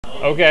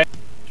Okay.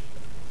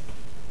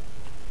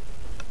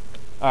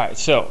 All right,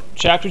 so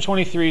chapter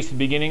 23 is the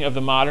beginning of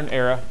the modern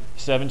era,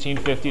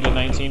 1750 to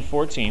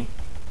 1914.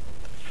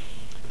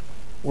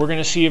 We're going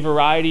to see a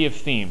variety of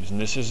themes,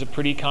 and this is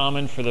pretty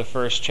common for the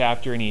first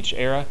chapter in each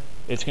era.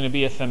 It's going to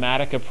be a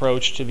thematic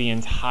approach to the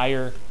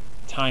entire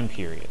time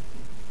period.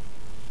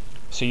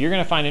 So you're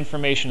going to find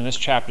information in this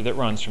chapter that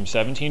runs from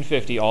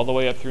 1750 all the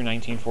way up through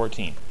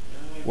 1914,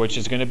 which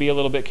is going to be a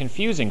little bit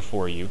confusing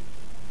for you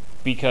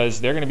because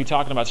they're going to be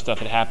talking about stuff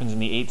that happens in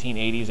the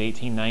 1880s,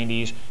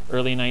 1890s,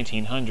 early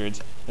 1900s.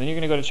 Then you're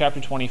going to go to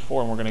chapter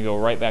 24 and we're going to go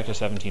right back to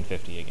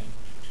 1750 again.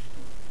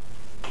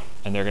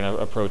 And they're going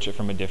to approach it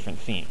from a different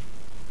theme.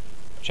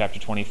 Chapter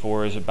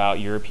 24 is about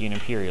European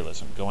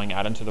imperialism, going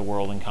out into the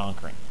world and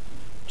conquering.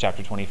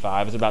 Chapter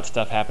 25 is about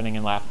stuff happening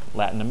in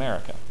Latin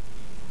America.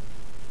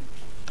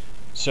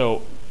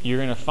 So you're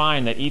going to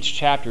find that each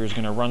chapter is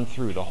going to run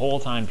through the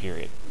whole time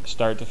period,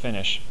 start to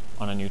finish,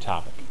 on a new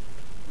topic.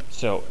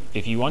 So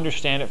if you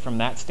understand it from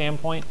that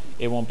standpoint,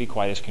 it won't be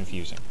quite as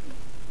confusing.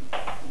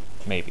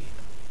 Maybe.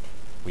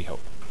 We hope.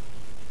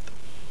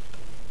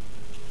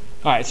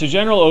 All right, so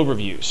general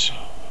overviews.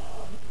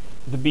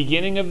 The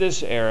beginning of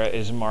this era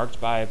is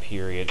marked by a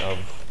period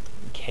of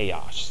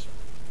chaos.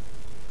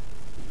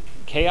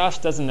 Chaos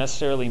doesn't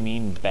necessarily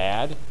mean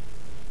bad.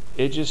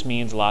 It just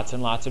means lots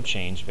and lots of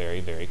change very,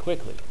 very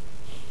quickly.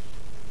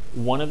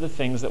 One of the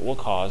things that will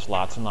cause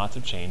lots and lots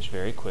of change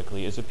very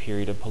quickly is a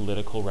period of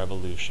political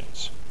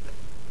revolutions.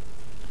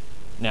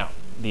 Now,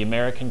 the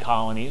American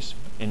colonies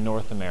in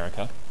North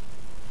America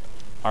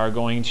are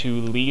going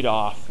to lead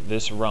off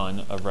this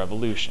run of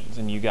revolutions.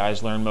 And you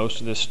guys learn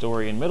most of this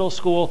story in middle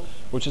school,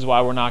 which is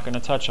why we're not going to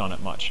touch on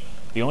it much.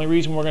 The only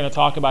reason we're going to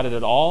talk about it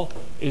at all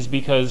is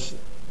because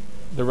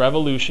the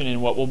revolution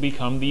in what will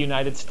become the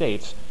United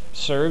States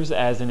serves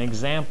as an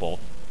example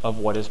of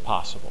what is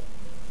possible.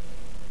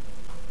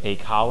 A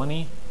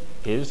colony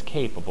is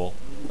capable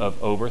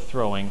of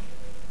overthrowing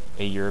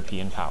a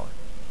European power.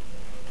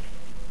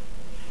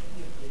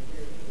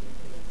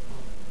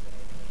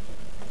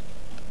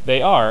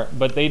 They are,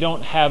 but they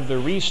don't have the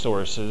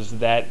resources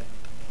that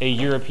a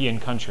European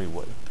country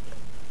would.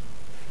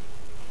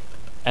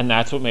 And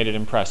that's what made it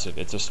impressive.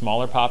 It's a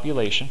smaller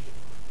population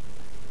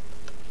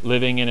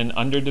living in an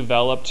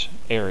underdeveloped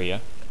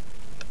area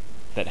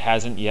that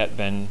hasn't yet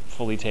been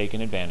fully taken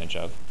advantage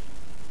of.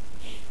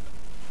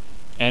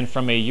 And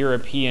from a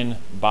European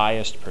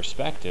biased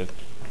perspective,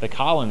 the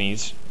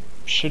colonies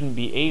shouldn't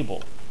be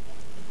able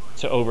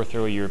to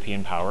overthrow a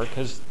European power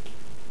because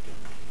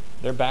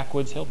they're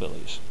backwoods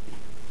hillbillies.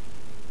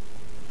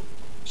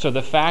 So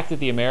the fact that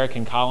the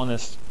American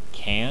colonists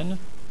can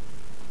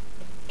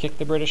kick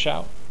the British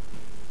out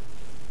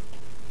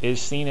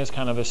is seen as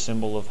kind of a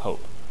symbol of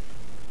hope.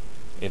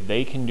 If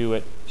they can do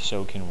it,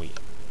 so can we.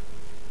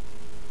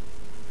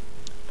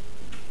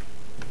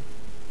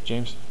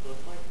 James? So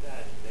it's like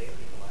that David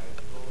and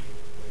Goliath story,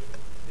 where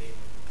they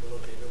little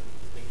David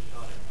was being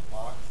shot in a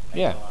box, and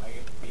Yeah.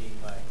 Goliath being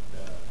like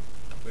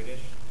the British.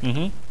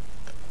 Mm-hmm.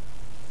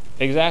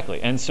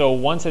 Exactly. And so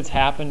once it's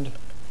happened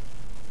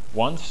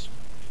once,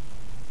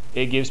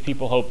 it gives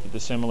people hope that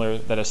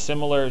a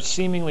similar,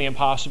 seemingly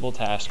impossible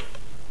task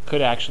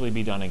could actually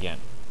be done again.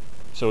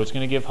 So it's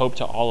going to give hope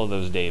to all of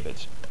those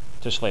Davids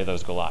to slay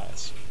those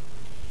Goliaths.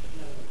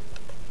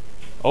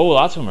 Oh,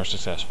 lots of them are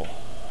successful.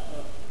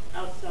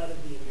 Outside of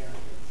the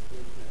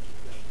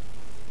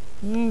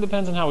Americans,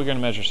 Depends on how we're going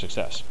to measure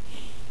success.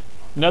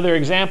 Another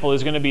example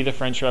is going to be the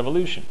French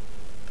Revolution,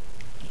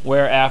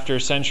 where after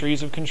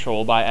centuries of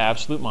control by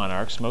absolute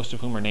monarchs, most of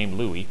whom are named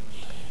Louis,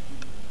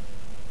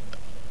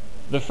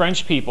 the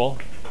French people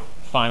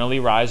finally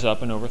rise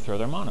up and overthrow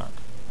their monarch.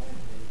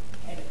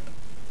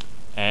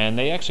 And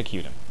they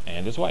execute him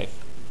and his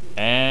wife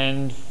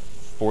and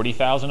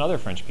 40,000 other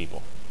French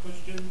people.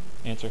 Question.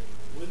 Answer.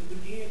 Was the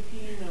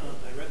guillotine,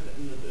 I read that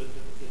in the book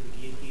that said the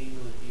guillotine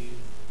was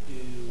used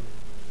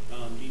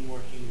to be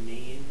more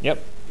humane.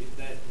 Yep. Is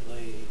that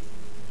like...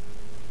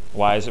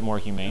 Why is it more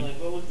humane?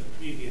 Like, what was the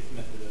previous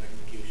method of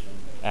execution?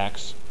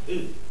 Axe.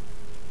 Ooh.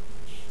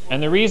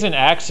 And the reason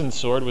axe and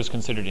sword was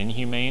considered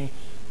inhumane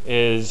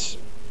is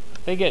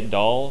they get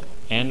dull,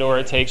 and or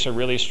it takes a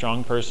really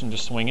strong person to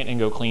swing it and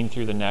go clean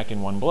through the neck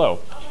in one blow.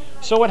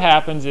 So what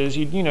happens is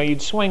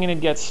you'd swing and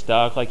it gets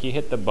stuck, like you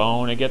hit the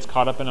bone, it gets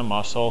caught up in a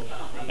muscle,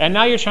 and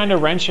now you're trying to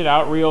wrench it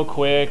out real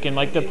quick, and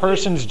like the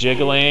person's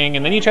jiggling,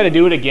 and then you try to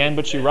do it again,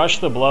 but you rush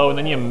the blow, and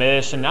then you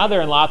miss, and now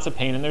they're in lots of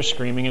pain and they're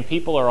screaming, and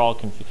people are all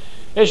confused.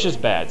 It's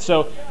just bad.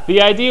 So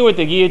the idea with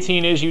the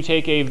guillotine is you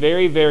take a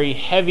very, very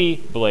heavy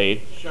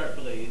blade. Sharp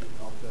blade.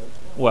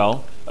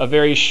 Well, a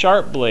very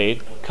sharp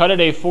blade, cut at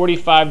a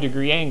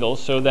 45-degree angle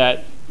so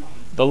that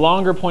the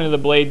longer point of the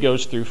blade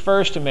goes through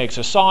first. It makes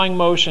a sawing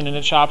motion and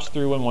it chops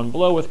through in one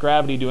blow with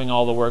gravity doing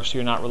all the work, so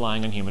you're not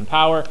relying on human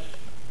power.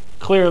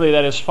 Clearly,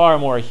 that is far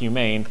more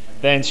humane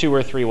than 2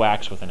 or 3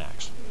 whacks with an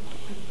axe.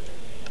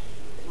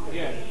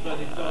 Yeah, but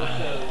it's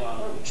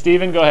also...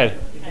 Stephen, go ahead.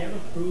 Did they ever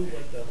prove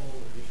like the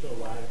whole you're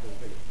still alive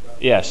for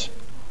the Yes.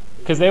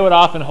 Because they would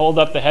often hold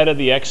up the head of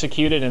the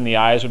executed and the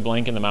eyes would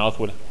blink and the mouth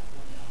would...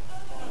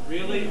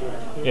 Really?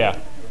 Yeah.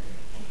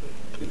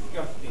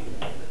 Disgusting.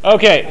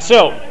 Okay,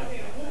 so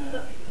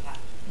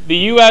the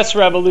U.S.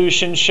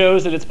 Revolution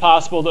shows that it's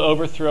possible to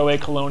overthrow a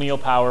colonial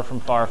power from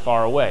far,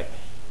 far away.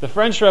 The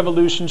French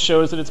Revolution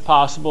shows that it's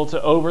possible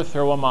to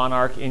overthrow a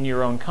monarch in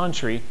your own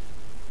country,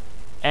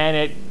 and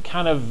it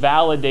kind of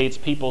validates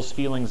people's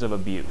feelings of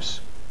abuse.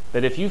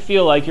 That if you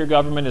feel like your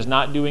government is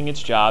not doing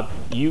its job,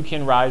 you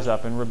can rise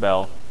up and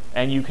rebel,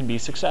 and you can be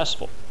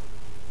successful.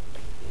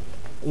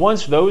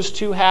 Once those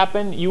two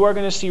happen, you are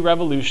going to see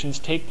revolutions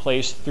take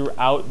place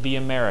throughout the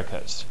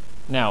Americas.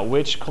 Now,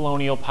 which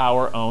colonial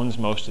power owns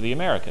most of the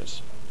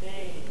Americas?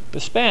 The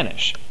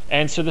Spanish.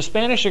 And so the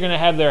Spanish are going to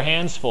have their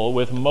hands full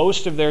with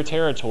most of their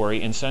territory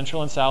in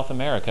Central and South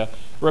America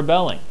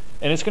rebelling.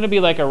 And it's going to be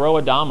like a row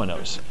of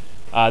dominoes.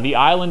 The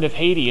island of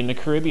Haiti in the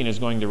Caribbean is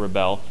going to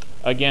rebel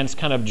against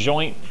kind of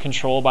joint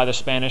control by the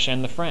Spanish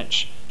and the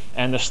French.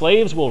 And the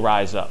slaves will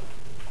rise up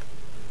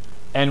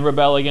and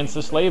rebel against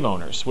the slave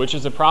owners, which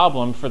is a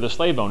problem for the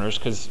slave owners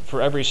because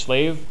for every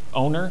slave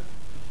owner,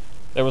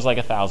 there was like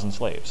 1,000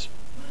 slaves.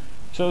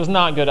 So it was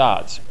not good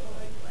odds.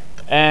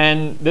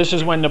 And this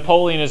is when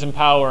Napoleon is in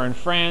power in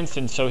France,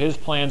 and so his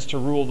plans to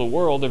rule the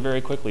world are very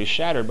quickly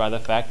shattered by the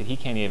fact that he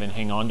can't even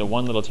hang on to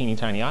one little teeny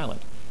tiny island.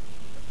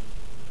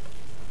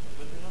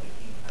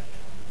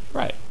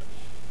 Right.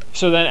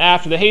 So then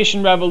after the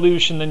Haitian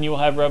Revolution, then you will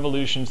have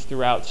revolutions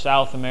throughout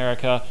South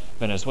America,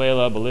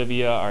 Venezuela,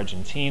 Bolivia,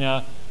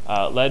 Argentina,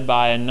 led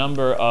by a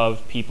number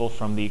of people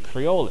from the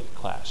Creole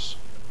class,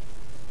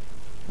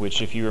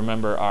 which, if you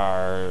remember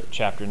our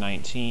chapter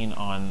 19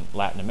 on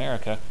Latin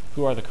America,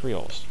 who are the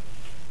Creoles?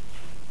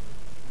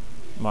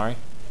 Mari?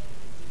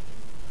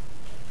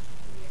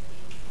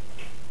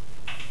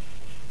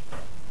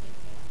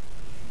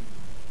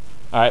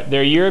 All right,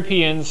 they're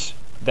Europeans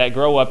that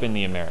grow up in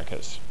the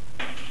Americas.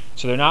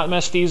 So they're not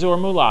mestizo or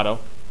mulatto.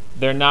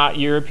 They're not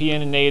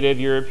European and native,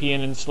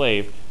 European and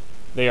slave.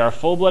 They are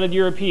full-blooded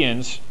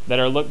Europeans that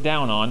are looked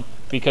down on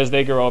because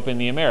they grow up in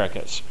the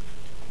Americas.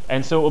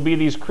 And so it will be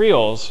these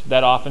Creoles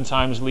that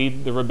oftentimes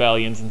lead the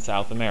rebellions in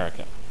South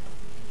America.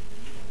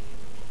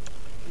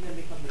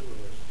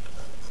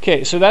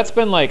 Okay, so that's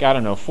been like, I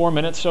don't know, 4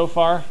 minutes so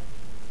far.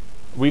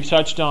 We've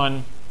touched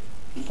on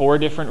 4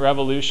 different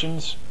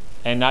revolutions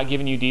and not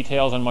given you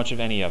details on much of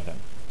any of them.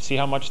 See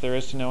how much there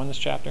is to know in this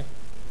chapter?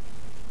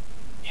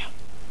 Yeah.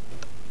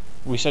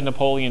 We said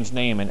Napoleon's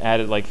name and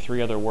added like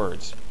 3 other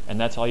words, and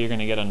that's all you're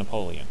going to get on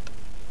Napoleon.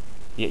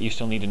 Yet you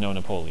still need to know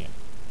Napoleon.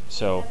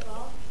 So,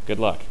 good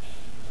luck.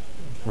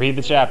 Read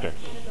the chapter.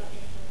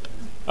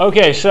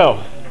 Okay,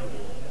 so,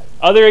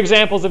 other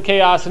examples of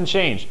chaos and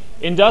change.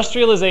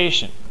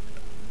 Industrialization.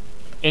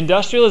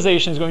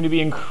 Industrialization is going to be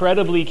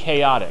incredibly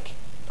chaotic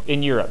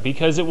in Europe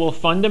because it will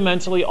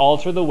fundamentally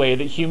alter the way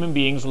that human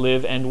beings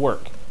live and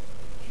work.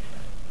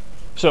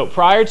 So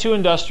prior to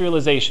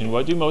industrialization,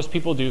 what do most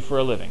people do for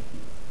a living?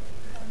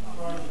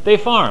 They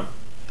farm.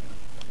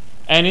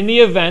 And in the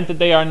event that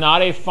they are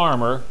not a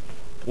farmer,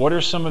 what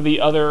are some of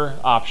the other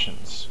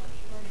options?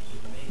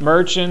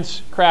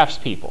 Merchants,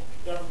 craftspeople.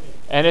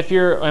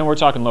 And we're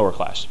talking lower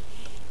class.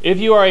 If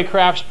you are a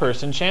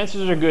craftsperson,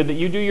 chances are good that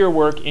you do your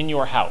work in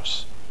your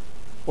house.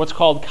 What's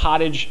called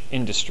cottage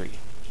industry.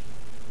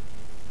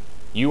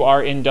 You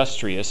are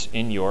industrious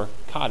in your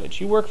cottage.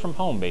 You work from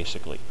home,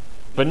 basically.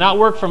 But not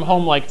work from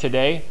home like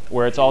today,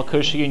 where it's all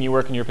cushy and you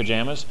work in your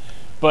pajamas.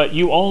 But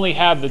you only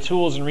have the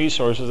tools and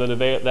resources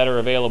that are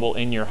available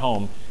in your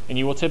home, and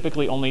you will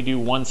typically only do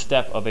one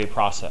step of a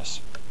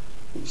process.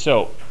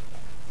 So,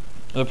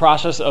 the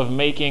process of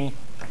making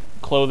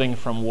clothing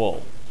from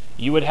wool.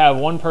 You would have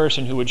one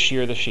person who would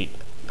shear the sheep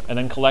and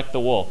then collect the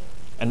wool.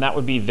 And that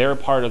would be their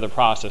part of the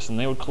process. And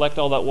they would collect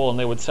all that wool and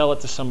they would sell it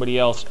to somebody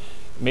else,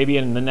 maybe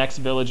in the next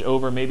village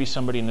over, maybe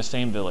somebody in the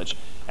same village.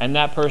 And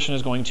that person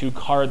is going to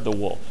card the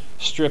wool,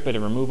 strip it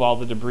and remove all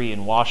the debris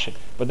and wash it.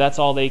 But that's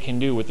all they can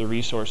do with the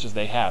resources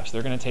they have. So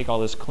they're going to take all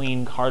this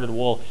clean, carded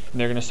wool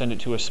and they're going to send it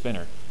to a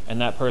spinner. And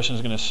that person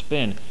is going to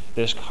spin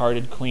this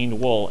carded,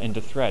 cleaned wool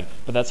into thread.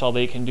 But that's all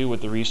they can do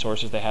with the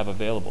resources they have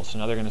available. So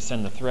now they're going to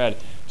send the thread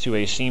to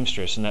a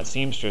seamstress, and that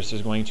seamstress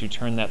is going to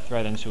turn that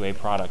thread into a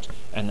product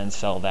and then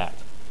sell that.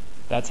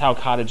 That's how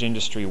cottage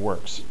industry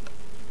works.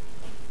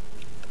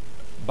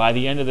 By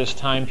the end of this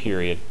time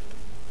period,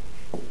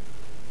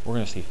 we're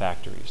going to see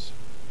factories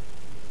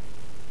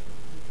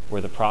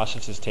where the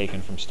process is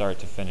taken from start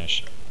to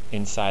finish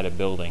inside a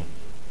building,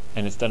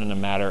 and it's done in a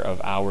matter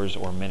of hours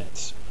or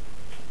minutes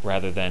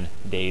rather than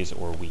days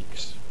or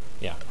weeks.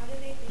 Yeah. How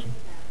did they think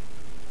of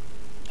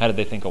that? How did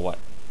they think of what?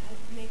 How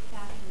to make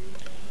factories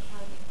and how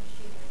to make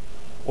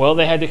machinery? Well,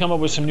 they had to come up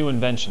with some new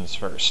inventions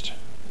first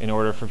in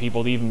order for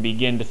people to even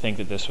begin to think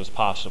that this was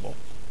possible.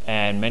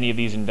 And many of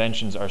these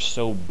inventions are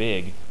so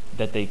big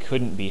that they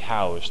couldn't be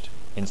housed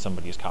in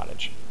somebody's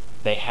cottage.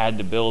 They had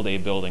to build a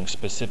building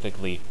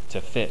specifically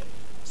to fit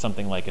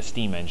something like a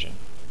steam engine.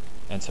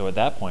 And so at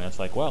that point, it's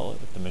like, well,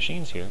 if the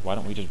machine's here, why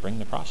don't we just bring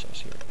the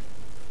process here?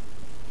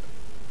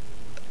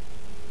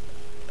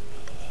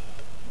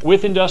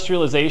 With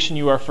industrialization,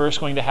 you are first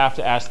going to have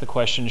to ask the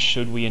question,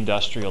 should we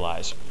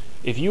industrialize?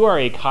 If you are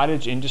a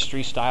cottage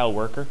industry style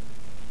worker,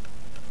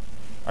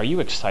 are you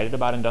excited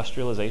about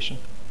industrialization?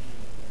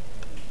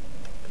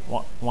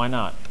 Why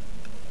not?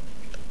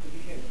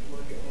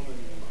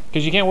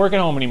 Because you can't work at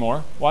home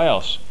anymore. Why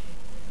else?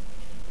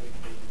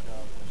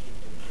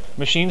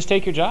 Machines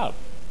take your job.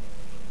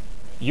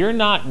 You're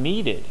not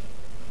needed.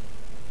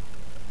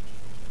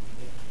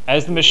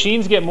 As the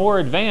machines get more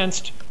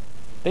advanced,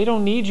 they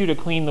don't need you to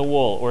clean the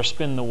wool or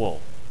spin the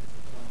wool.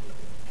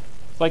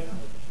 It's like,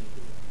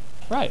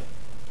 right.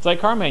 It's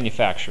like car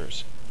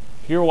manufacturers.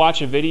 If you ever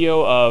watch a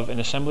video of an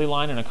assembly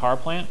line in a car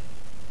plant,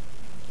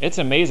 it's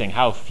amazing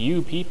how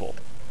few people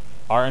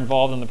are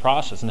involved in the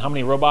process and how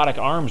many robotic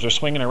arms are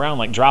swinging around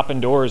like dropping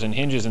doors and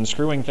hinges and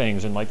screwing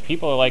things, and like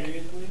people are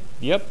like,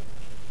 yep,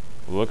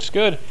 looks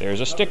good.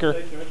 There's a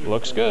sticker.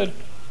 Looks good.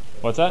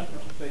 What's that?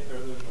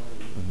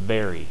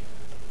 Very.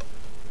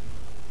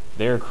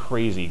 They're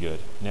crazy good.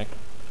 Nick?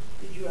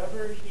 Did you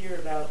ever hear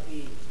about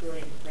the story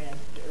in France,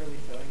 the early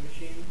sewing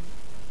machines,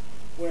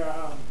 where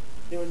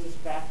there was this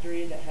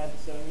factory that had the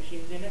sewing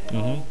machines in it, and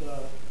all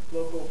the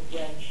local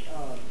French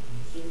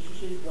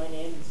seamstresses went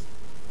in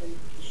and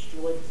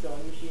destroyed the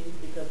sewing machines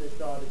because they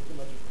saw it as too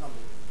much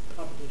of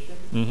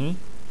competition?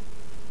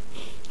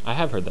 I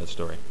have heard that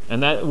story.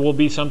 And that will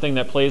be something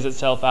that plays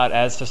itself out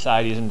as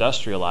societies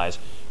industrialize.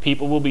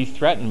 People will be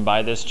threatened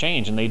by this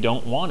change, and they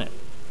don't want it.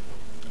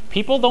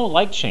 People don't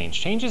like change.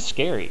 Change is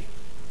scary.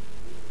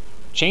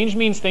 Change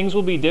means things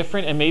will be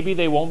different, and maybe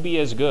they won't be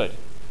as good.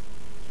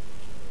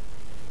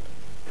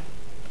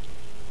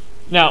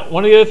 Now,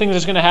 one of the other things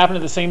that's going to happen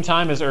at the same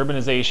time is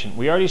urbanization.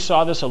 We already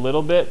saw this a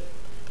little bit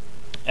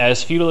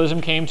as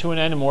feudalism came to an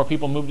end and more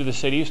people moved to the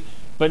cities.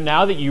 But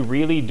now that you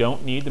really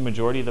don't need the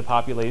majority of the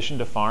population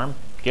to farm,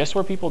 guess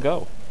where people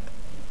go?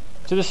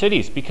 To the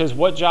cities. Because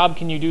what job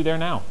can you do there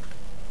now?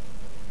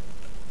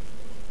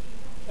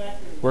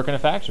 Work in a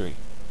factory.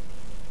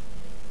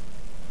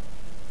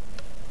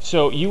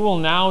 So you will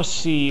now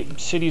see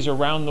cities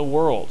around the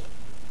world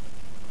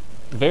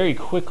very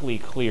quickly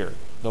clear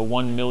the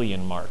 1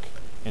 million mark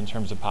in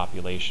terms of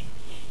population.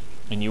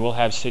 And you will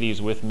have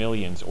cities with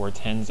millions or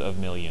tens of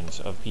millions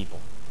of people.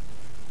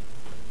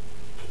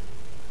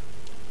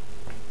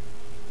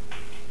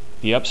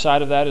 The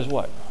upside of that is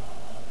what?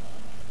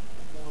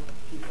 More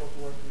people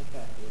to work in the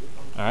factory.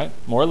 All right,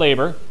 more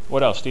labor.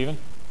 What else, Stephen?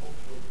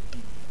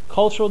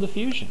 Cultural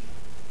diffusion.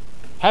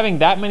 Having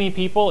that many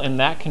people in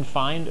that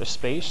confined a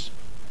space.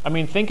 I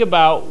mean, think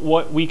about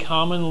what we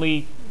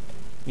commonly,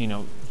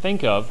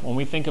 think of when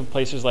we think of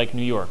places like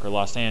New York or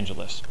Los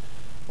Angeles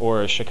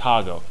or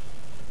Chicago.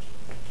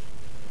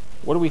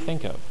 What do we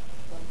think of?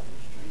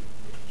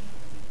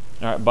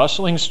 All right,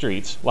 bustling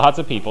streets, lots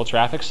of people,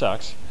 traffic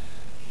sucks.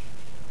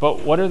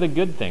 But what are the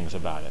good things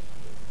about it?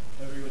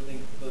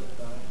 Everything's close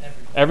by.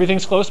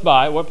 Everything's close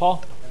by. What,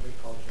 Paul? Every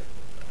culture.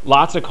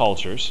 Lots of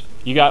cultures.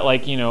 You got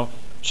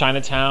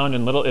Chinatown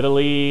and Little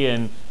Italy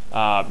and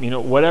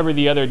whatever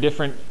the other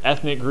different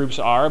ethnic groups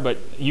are, but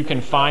you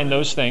can find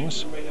those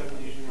things. You might have an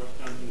Asian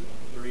restaurant and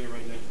a pizzeria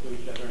right next to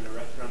each other in a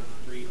restaurant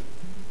street.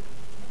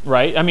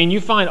 Right? I mean,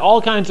 you find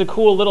all kinds of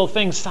cool little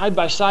things side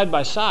by side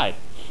by side.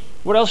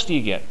 What else do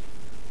you get?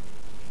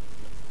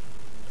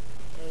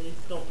 Are these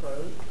still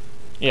pros?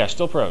 Yeah,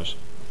 still pros.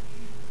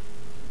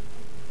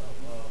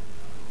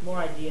 More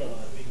ideas.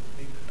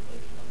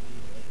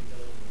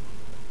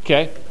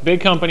 Okay,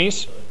 big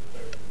companies.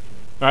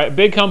 All right,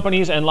 big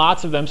companies and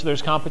lots of them, so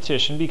there's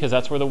competition because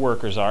that's where the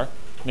workers are.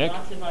 Nick?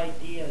 Lots of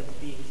ideas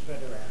being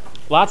spread around.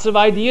 Lots of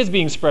ideas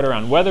being spread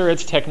around, whether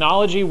it's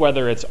technology,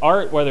 whether it's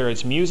art, whether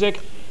it's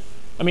music.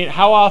 I mean,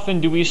 how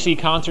often do we see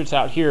concerts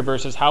out here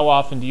versus how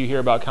often do you hear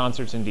about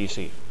concerts in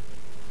D.C.?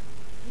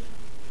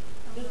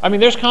 I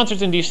mean, there's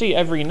concerts in D.C.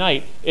 every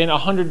night in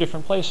 100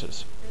 different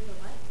places. There's a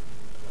what?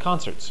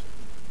 Concerts.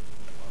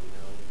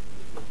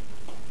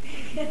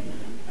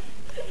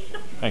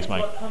 Thanks,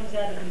 Mike. What comes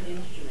out of an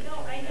instrument? No,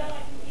 I know, I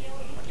can feel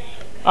what you're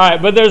saying. All right,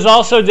 but there's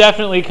also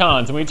definitely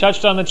cons. And we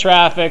touched on the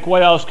traffic.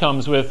 What else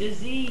comes with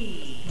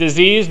Disease.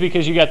 disease?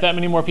 Because you got that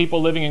many more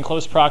people living in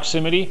close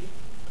proximity.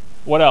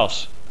 What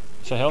else?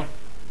 Sahil?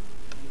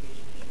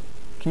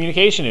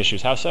 Communication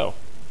issues. How so?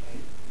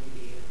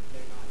 Maybe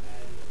they're not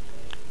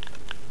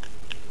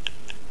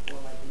as, or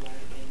like learn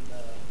in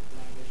the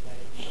language that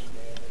is in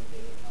there, like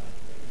they would not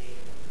their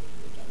native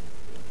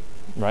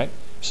language. Right?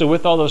 So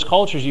with all those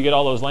cultures, you get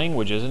all those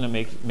languages, and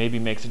it maybe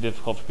makes it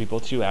difficult for people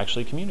to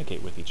actually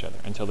communicate with each other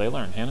until they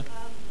learn. Hannah?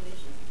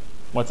 Pollution.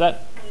 What's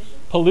that?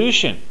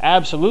 Pollution. Pollution.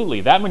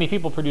 Absolutely. That many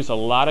people produce a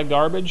lot of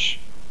garbage,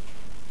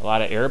 a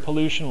lot of air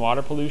pollution,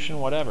 water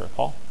pollution, whatever.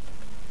 Paul?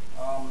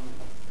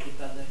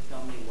 Because there's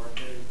so many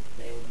workers,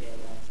 they would get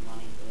less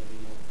money, so there'd be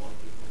more poor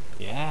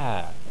people.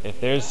 Yeah. If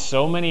there's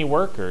so many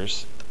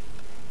workers,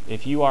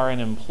 if you are an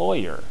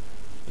employer,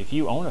 if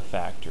you own a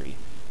factory,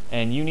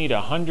 and you need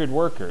 100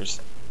 workers,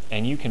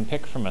 and you can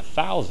pick from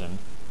 1,000,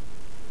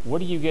 what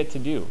do you get to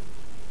do?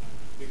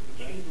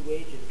 Choose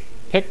wages.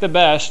 Pick the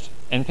best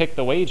and pick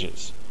the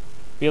wages.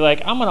 Be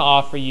like, I'm going to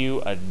offer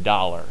you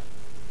 $1.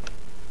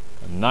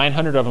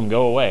 900 of them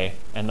go away,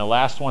 and the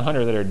last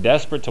 100 that are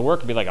desperate to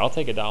work will be like, I'll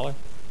take $1.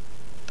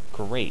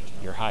 great,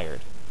 you're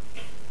hired.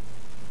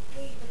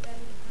 Wait, but then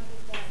how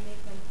does that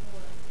make them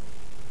poor?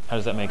 How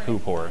does that make who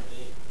poor?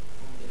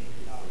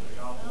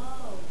 Oh,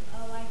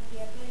 I see.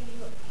 I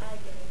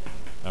get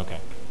it now. Okay.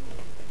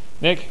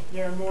 Nick?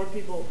 There are more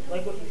people,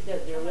 like what you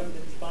said, there are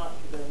limited spots,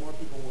 but there are more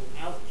people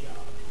without jobs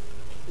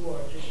who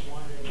are just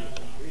wandering around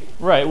the street.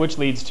 Right, which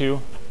leads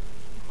to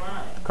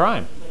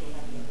crime.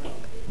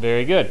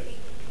 Very good.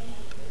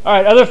 All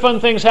right, other fun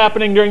things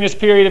happening during this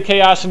period of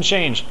chaos and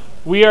change.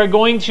 We are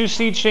going to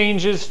see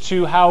changes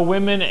to how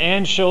women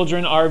and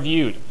children are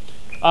viewed.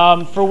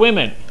 For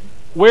women,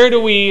 where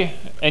do we,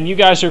 and you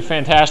guys are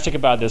fantastic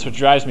about this, which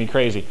drives me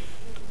crazy,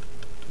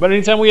 but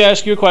anytime we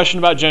ask you a question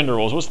about gender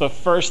roles, what's the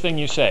first thing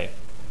you say?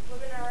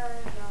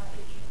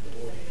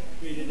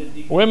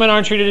 Women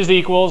aren't treated as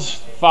equals,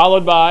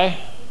 followed by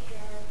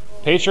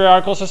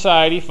patriarchal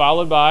society,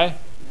 followed by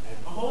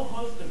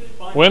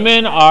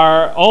women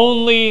are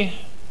only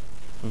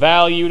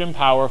valued and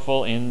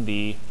powerful in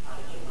the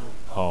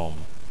home.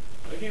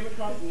 I came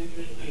across an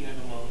interesting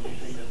etymology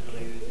thing that's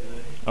related to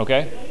this.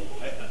 Okay.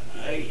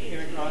 I came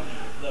across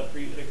the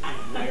prefixes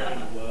where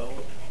and woe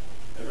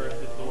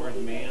versus the word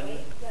man.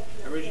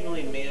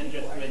 Originally, man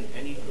just meant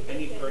any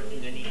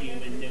person, any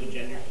human, no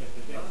gender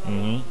specific.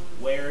 Mm-hmm.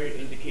 Where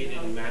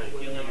indicated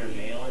masculine or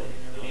male,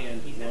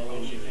 and woe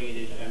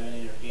indicated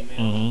feminine or female.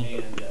 Mm-hmm.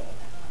 And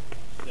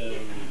so,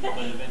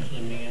 but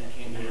eventually, man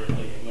came to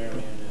replace where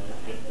man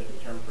as just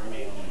a term for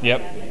male.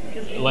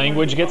 Yep.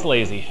 Language gets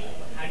lazy.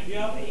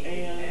 Yep.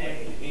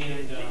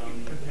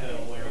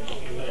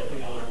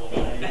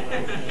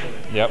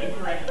 Yep.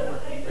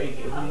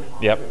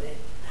 Yep.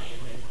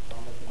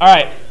 All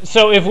right.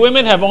 So if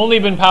women have only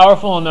been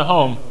powerful in the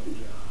home,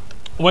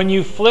 when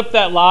you flip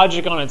that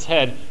logic on its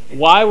head,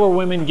 why were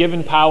women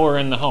given power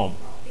in the home?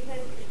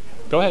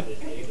 Go ahead.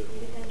 Because they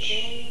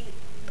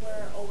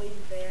were always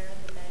there,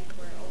 the men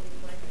were always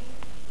working.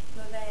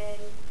 So then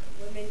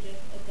women just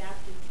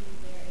adapted to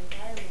their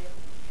environment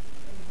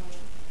in the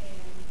home and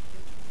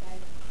just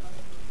decided to come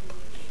into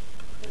it.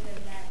 So then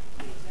that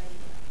gives them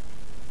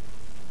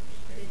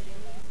tradition,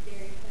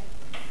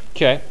 stereotypes.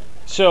 Okay.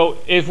 So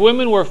if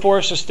women were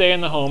forced to stay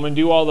in the home and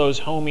do all those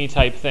homey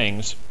type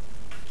things,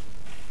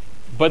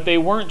 but they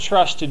weren't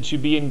trusted to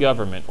be in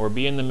government or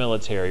be in the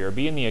military or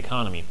be in the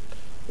economy,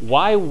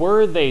 why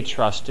were they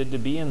trusted to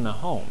be in the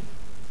home?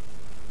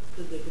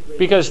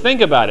 Because think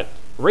about it.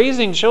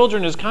 Raising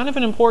children is kind of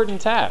an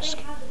important task.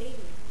 They have a baby.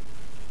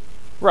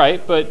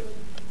 Right, but Or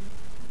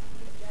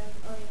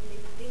they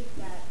think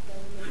that the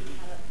women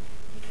had a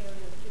take care of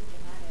those kids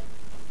that had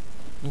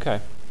it. okay.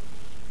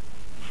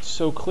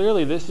 So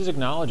clearly this is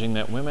acknowledging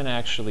that women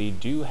actually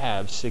do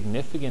have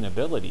significant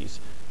abilities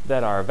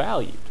that are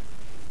valued.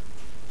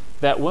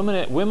 That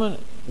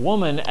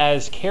woman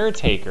as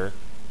caretaker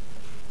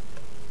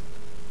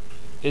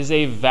is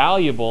a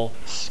valuable,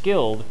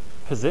 skilled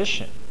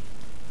position.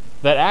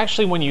 That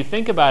actually, when you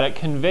think about it,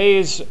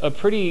 conveys a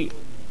pretty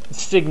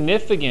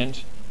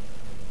significant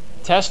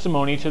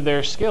testimony to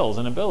their skills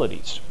and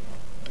abilities.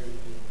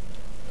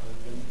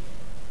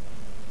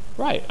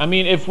 Right. I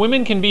mean, if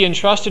women can be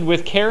entrusted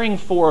with caring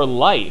for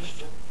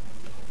life,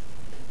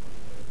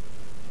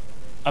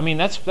 I mean,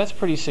 that's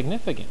pretty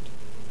significant.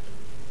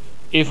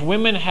 If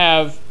women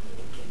have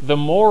the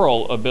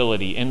moral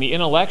ability and the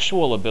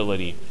intellectual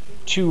ability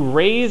to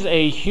raise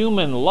a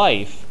human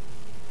life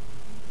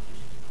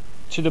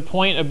to the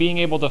point of being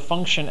able to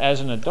function as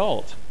an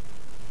adult,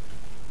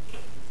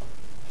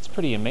 that's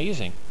pretty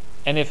amazing.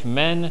 And if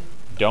men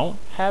don't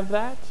have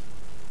that,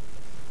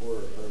 Or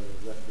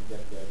less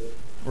adept at it.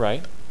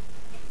 right,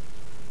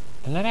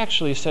 then that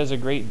actually says a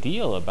great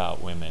deal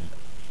about women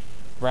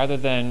rather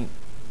than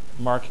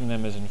marking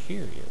them as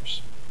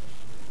inferiors.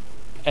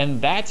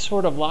 And that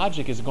sort of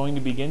logic is going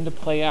to begin to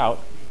play out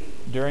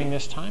during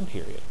this time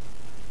period.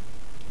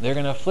 They're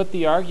going to flip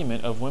the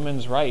argument of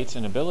women's rights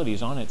and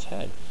abilities on its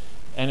head.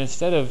 And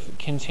instead of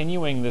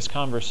continuing this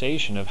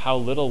conversation of how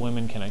little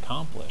women can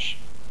accomplish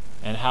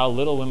and how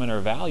little women are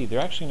valued, they're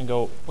actually going to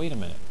go, wait a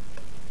minute.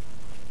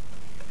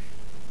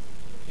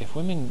 If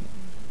women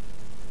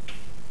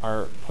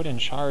are put in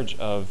charge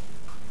of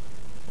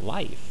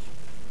life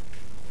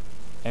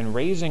and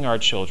raising our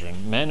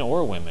children, men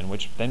or women,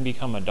 which then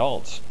become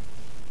adults,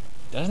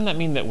 doesn't that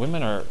mean that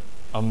women are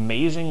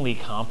amazingly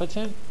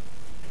competent?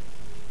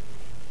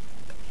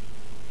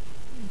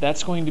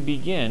 That's going to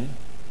begin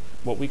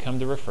what we come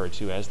to refer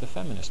to as the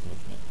feminist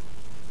movement.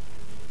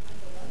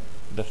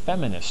 The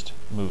feminist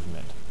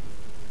movement.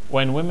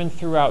 When women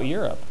throughout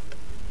Europe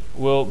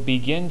will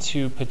begin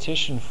to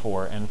petition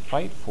for and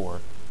fight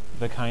for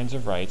the kinds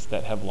of rights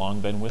that have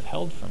long been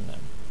withheld from them.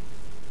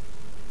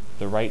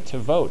 The right to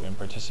vote and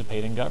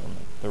participate in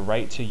government. The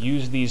right to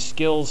use these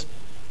skills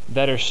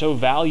that are so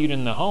valued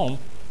in the home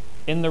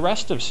in the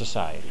rest of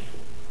society.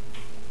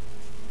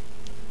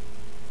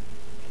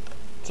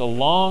 It's a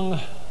long,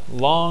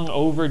 long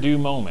overdue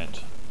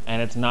moment,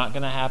 and it's not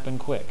going to happen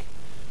quick.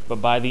 But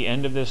by the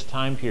end of this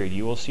time period,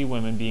 you will see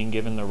women being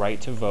given the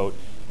right to vote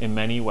in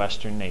many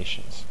Western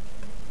nations.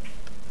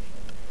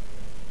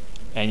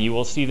 And you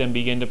will see them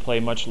begin to play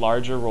much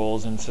larger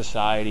roles in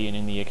society and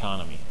in the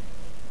economy.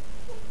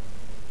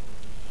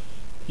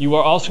 You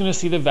are also going to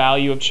see the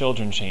value of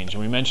children change,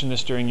 and we mentioned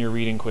this during your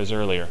reading quiz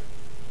earlier.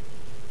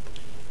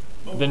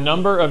 The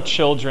number of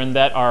children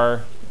that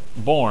are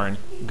born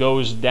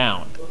goes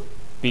down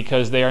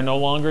because they are no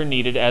longer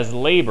needed as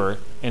labor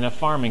in a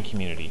farming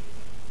community.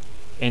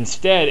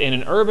 Instead, in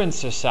an urban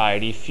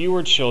society,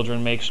 fewer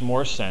children makes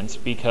more sense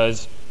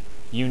because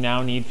you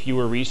now need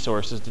fewer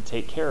resources to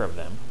take care of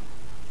them.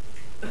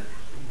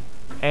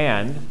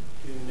 And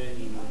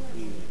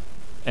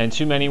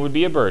too many would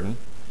be a burden.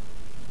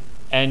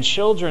 And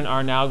children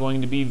are now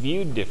going to be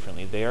viewed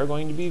differently. They are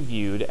going to be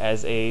viewed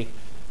as a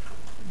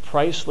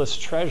priceless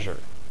treasure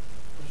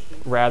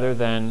rather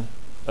than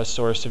a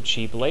source of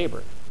cheap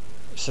labor.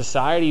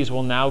 Societies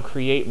will now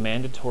create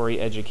mandatory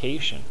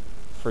education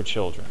for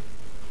children,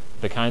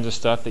 the kinds of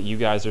stuff that you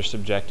guys are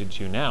subjected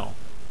to now,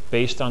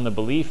 based on the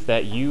belief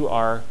that you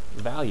are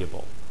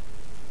valuable,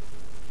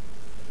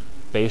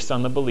 based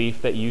on the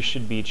belief that you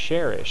should be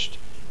cherished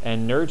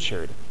and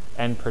nurtured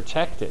and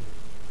protected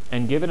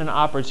and given an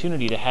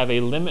opportunity to have a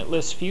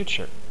limitless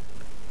future,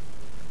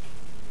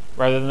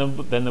 rather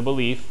than the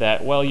belief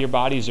that, well, your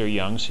bodies are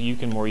young, so you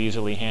can more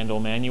easily handle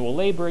manual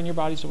labor and your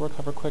bodies will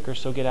recover quicker,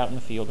 so get out in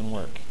the field and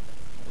work.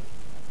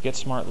 Get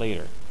smart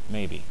later,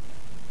 maybe.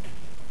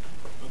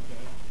 Okay.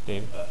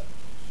 Dave?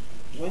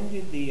 When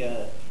did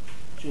the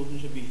children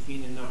should be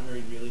seen and not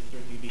heard really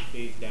start to be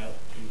phased out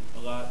a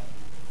lot?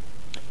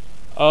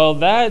 Oh,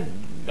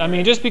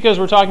 just because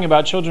we're talking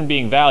about children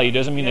being valued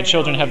doesn't mean that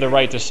children have the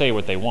right to say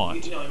what they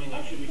want. No, I mean,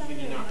 like, should be seen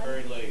and not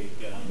heard, like...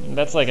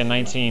 That's like a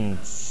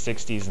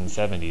 1960s and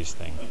 70s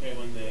thing. Okay,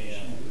 when they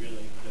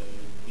really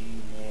could be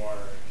more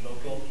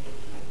local?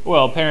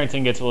 Well,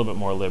 parenting gets a little bit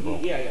more liberal.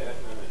 Yeah, that's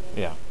what I meant.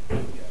 Yeah.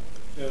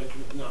 So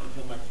it's not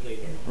until much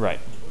later. Right.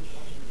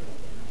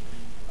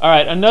 All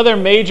right, another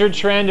major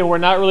trend, and we're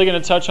not really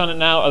going to touch on it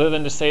now other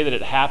than to say that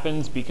it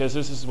happens because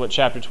this is what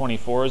chapter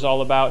 24 is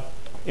all about,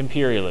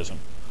 imperialism.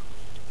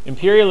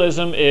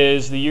 Imperialism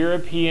is the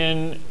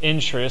European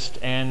interest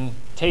and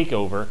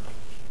takeover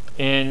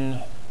in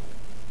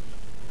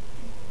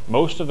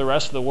most of the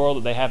rest of the world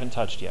that they haven't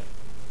touched yet.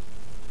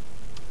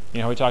 You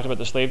know how we talked about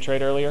the slave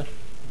trade earlier?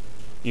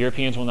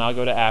 Europeans will now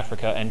go to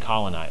Africa and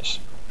colonize.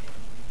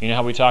 You know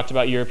how we talked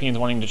about Europeans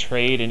wanting to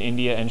trade in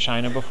India and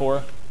China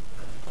before?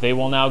 They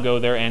will now go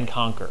there and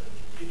conquer.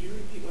 Could you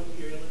repeat what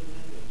imperialism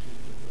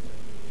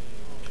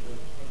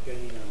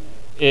is?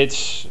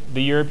 It's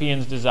the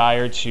Europeans'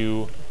 desire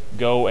to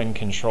go and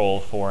control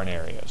foreign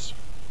areas.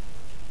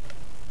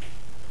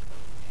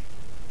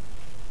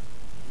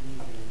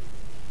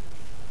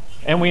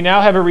 And we now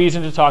have a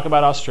reason to talk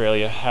about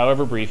Australia,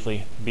 however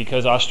briefly,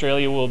 because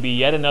Australia will be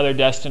yet another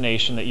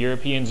destination that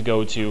Europeans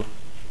go to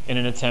in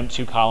an attempt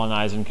to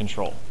colonize and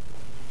control.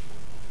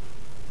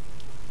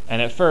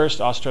 And at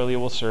first, Australia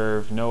will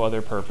serve no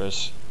other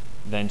purpose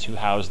than to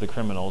house the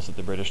criminals that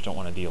the British don't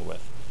want to deal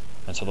with.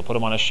 And so they'll put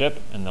them on a ship,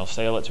 and they'll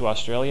sail it to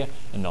Australia,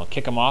 and they'll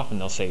kick them off, and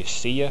they'll say,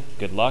 see ya,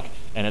 good luck,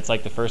 and it's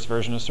like the first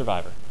version of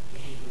Survivor.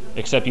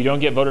 Except you don't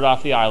get voted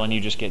off the island, you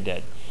just get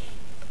dead.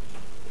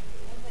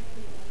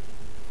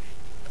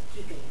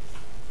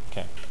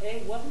 Okay.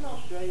 Hey, wasn't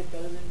Australia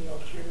better than the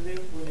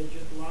alternative where they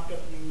just lock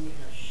up you in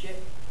a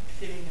ship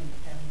sitting in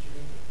the Thames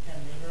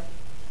River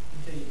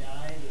until you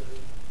die?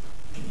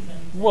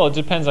 Well, it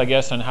depends, I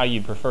guess, on how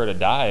you prefer to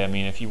die. I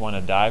mean, if you want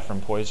to die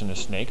from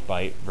poisonous snake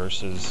bite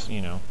versus,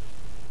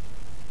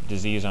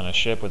 disease on a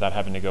ship without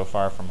having to go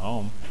far from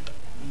home.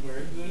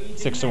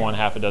 6 to 1,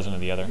 half a dozen of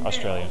the other.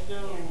 Australia.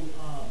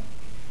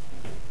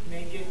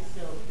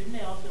 Didn't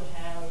they also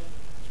have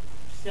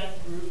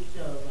set groups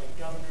of like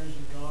governors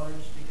and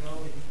guards to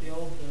go and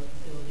build the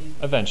facilities?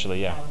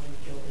 Eventually, yeah.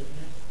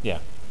 Yeah,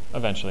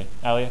 eventually.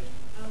 Alia?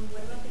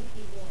 What about the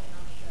people in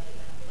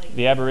Australia?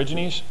 The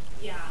Aborigines?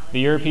 Yeah. The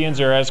Europeans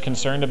are as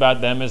concerned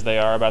about them as they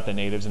are about the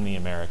natives in the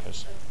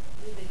Americas.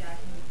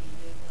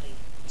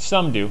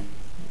 Some do.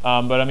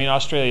 But I mean,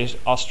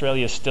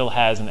 Australia still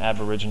has an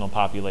Aboriginal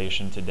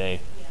population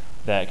today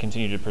that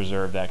continue to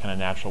preserve that kind of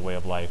natural way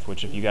of life,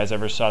 which if you guys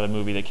ever saw the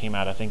movie that came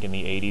out, I think in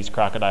the 80s,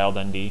 Crocodile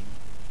Dundee.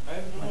 I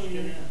have a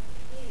question.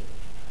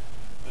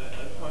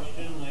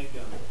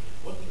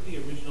 What did the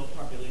original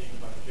population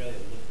of Australia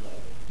look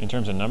like? In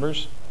terms of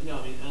numbers? No,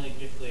 I mean,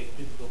 just like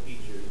physical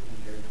features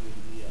compared to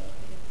the,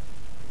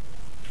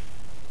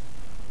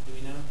 do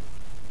we know?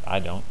 I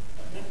don't.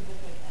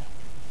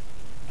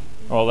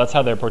 Well, that's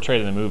how they're portrayed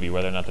in the movie.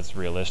 Whether or not that's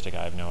realistic,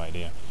 I have no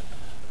idea.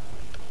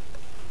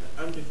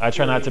 I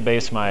try not to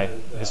base my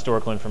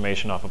historical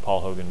information off of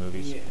Paul Hogan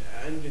movies. Yeah,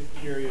 I'm just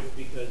curious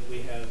because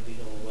we have the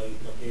whole,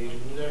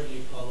 whatever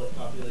you call it,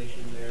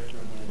 population there from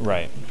when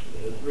Right.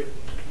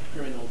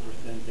 Criminals were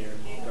sent there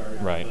to start.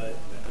 Right. But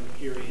I'm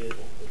curious.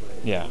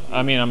 Yeah,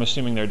 I mean, I'm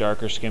assuming they're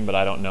darker skinned, but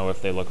I don't know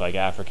if they look like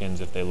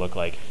Africans, if they look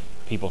like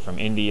people from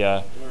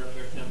India. Or if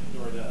there's some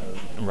sort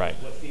of, Right.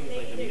 what seems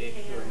like a mix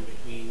or in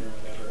between or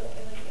whatever.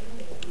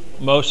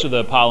 Most of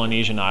the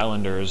Polynesian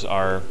islanders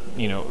are,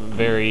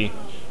 very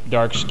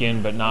dark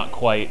skin, but not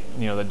quite,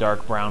 the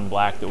dark brown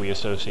black that we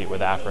associate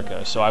with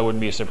Africa. So I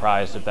wouldn't be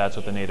surprised if that's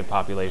what the native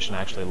population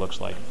actually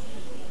looks like.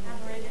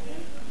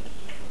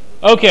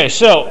 Okay,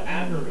 so,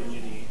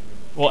 Aborigine.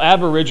 well,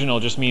 aboriginal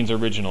just means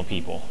original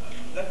people.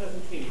 That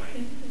doesn't seem right.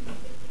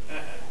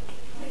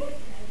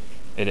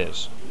 It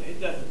is. It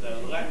doesn't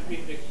though. The Latin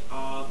prefix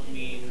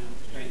means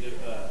kind of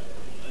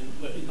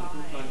put in the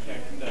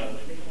context of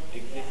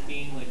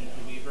existing, like it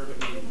could be a verb,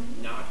 it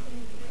means not.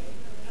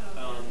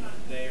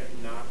 They're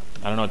not.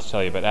 I don't know what to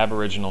tell you, but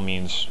aboriginal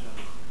means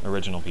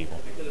original people.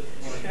 It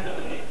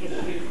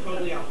just seems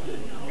totally opposite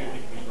of the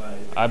prefix implies.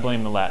 I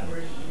blame the Latin.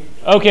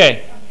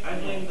 Okay. I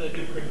blame the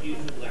different use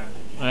of Latin.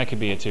 That could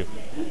be it too.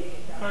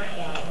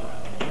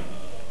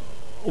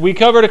 We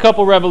covered a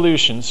couple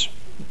revolutions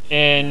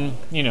in,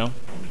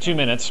 2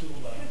 minutes.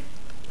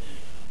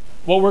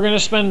 What we're going to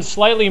spend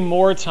slightly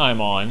more time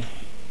on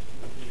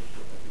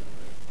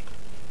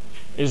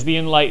is the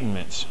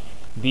Enlightenment,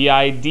 the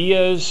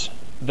ideas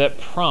that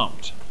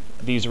prompt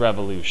these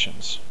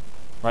revolutions.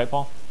 Right,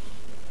 Paul?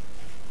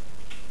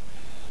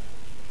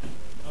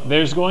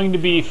 There's going to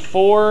be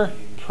 4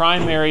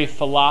 primary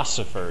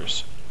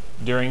philosophers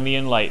during the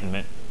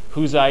Enlightenment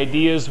whose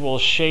ideas will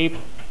shape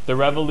the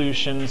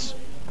revolutions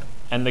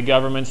and the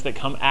governments that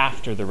come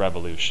after the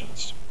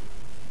revolutions.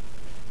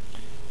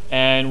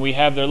 And we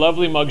have their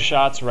lovely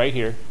mugshots right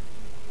here.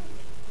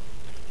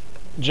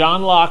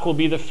 John Locke will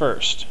be the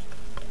first.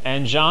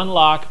 And John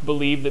Locke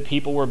believed that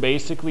people were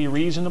basically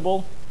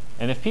reasonable.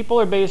 And if people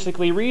are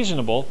basically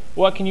reasonable,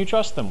 what can you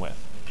trust them with?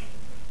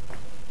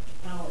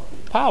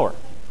 Power.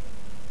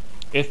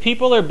 If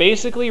people are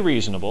basically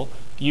reasonable,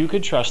 you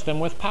could trust them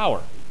with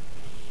power.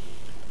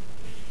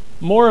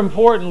 More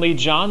importantly,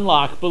 John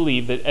Locke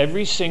believed that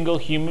every single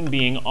human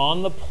being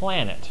on the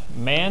planet,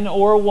 man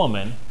or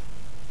woman,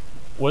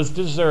 was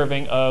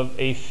deserving of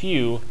a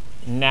few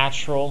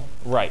natural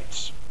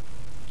rights.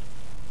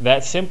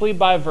 That simply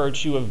by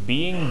virtue of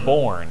being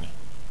born,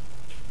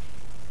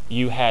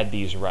 you had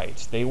these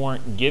rights. They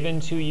weren't given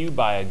to you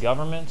by a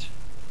government.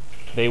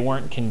 They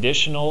weren't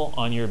conditional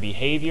on your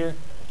behavior.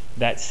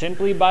 That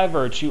simply by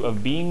virtue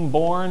of being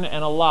born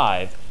and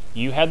alive,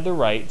 you had the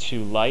right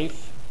to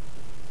life,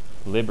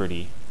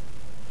 liberty,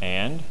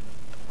 and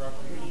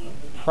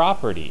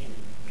property.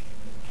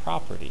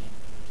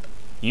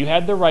 You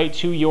had the right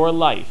to your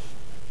life.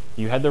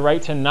 You had the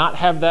right to not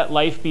have that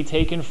life be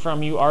taken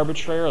from you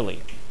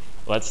arbitrarily.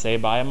 Let's say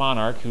by a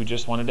monarch who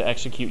just wanted to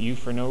execute you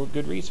for no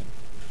good reason.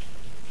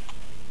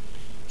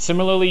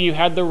 Similarly, you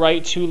had the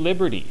right to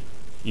liberty,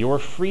 your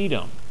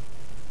freedom.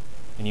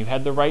 And you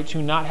had the right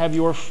to not have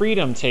your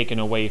freedom taken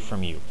away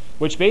from you,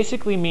 which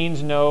basically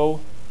means no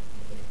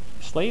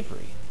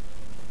slavery.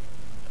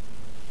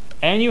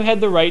 And you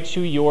had the right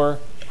to your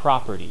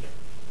property.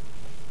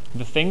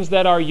 The things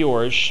that are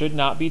yours should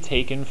not be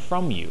taken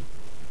from you,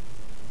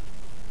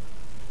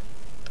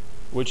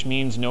 which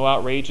means no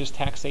outrageous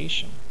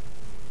taxation.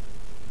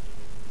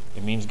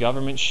 It means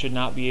government should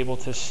not be able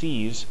to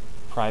seize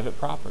private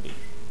property.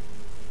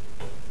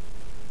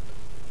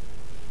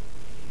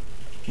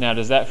 Now,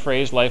 does that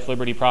phrase, life,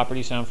 liberty,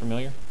 property, sound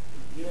familiar?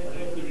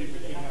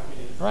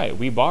 Right,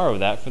 we borrow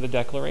that for the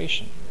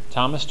Declaration.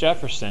 Thomas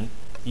Jefferson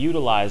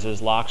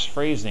utilizes Locke's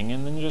phrasing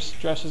and then just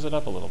dresses it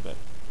up a little bit.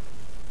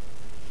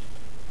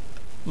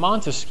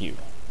 Montesquieu.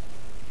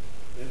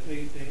 That's how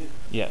you say it?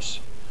 Yes.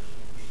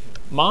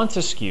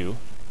 Montesquieu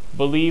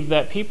believed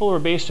that people were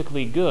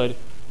basically good,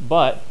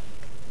 but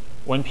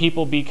when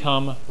people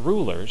become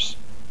rulers,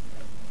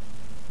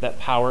 that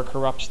power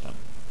corrupts them.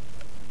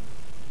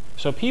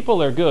 So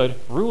people are good,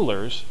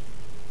 rulers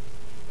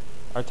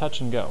are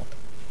touch and go.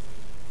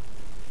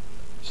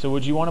 So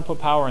would you want to put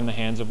power in the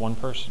hands of one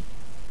person?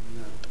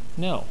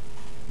 No.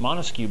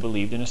 Montesquieu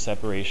believed in a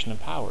separation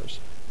of powers,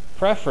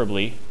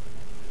 preferably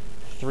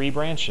 3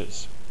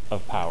 branches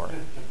of power.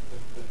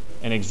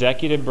 An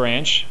executive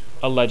branch,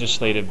 a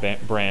legislative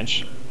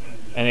branch,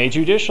 and a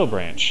judicial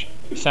branch.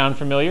 Sound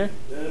familiar?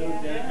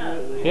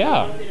 Definitely.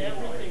 Yeah. It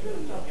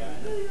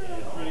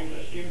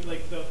seems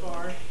like so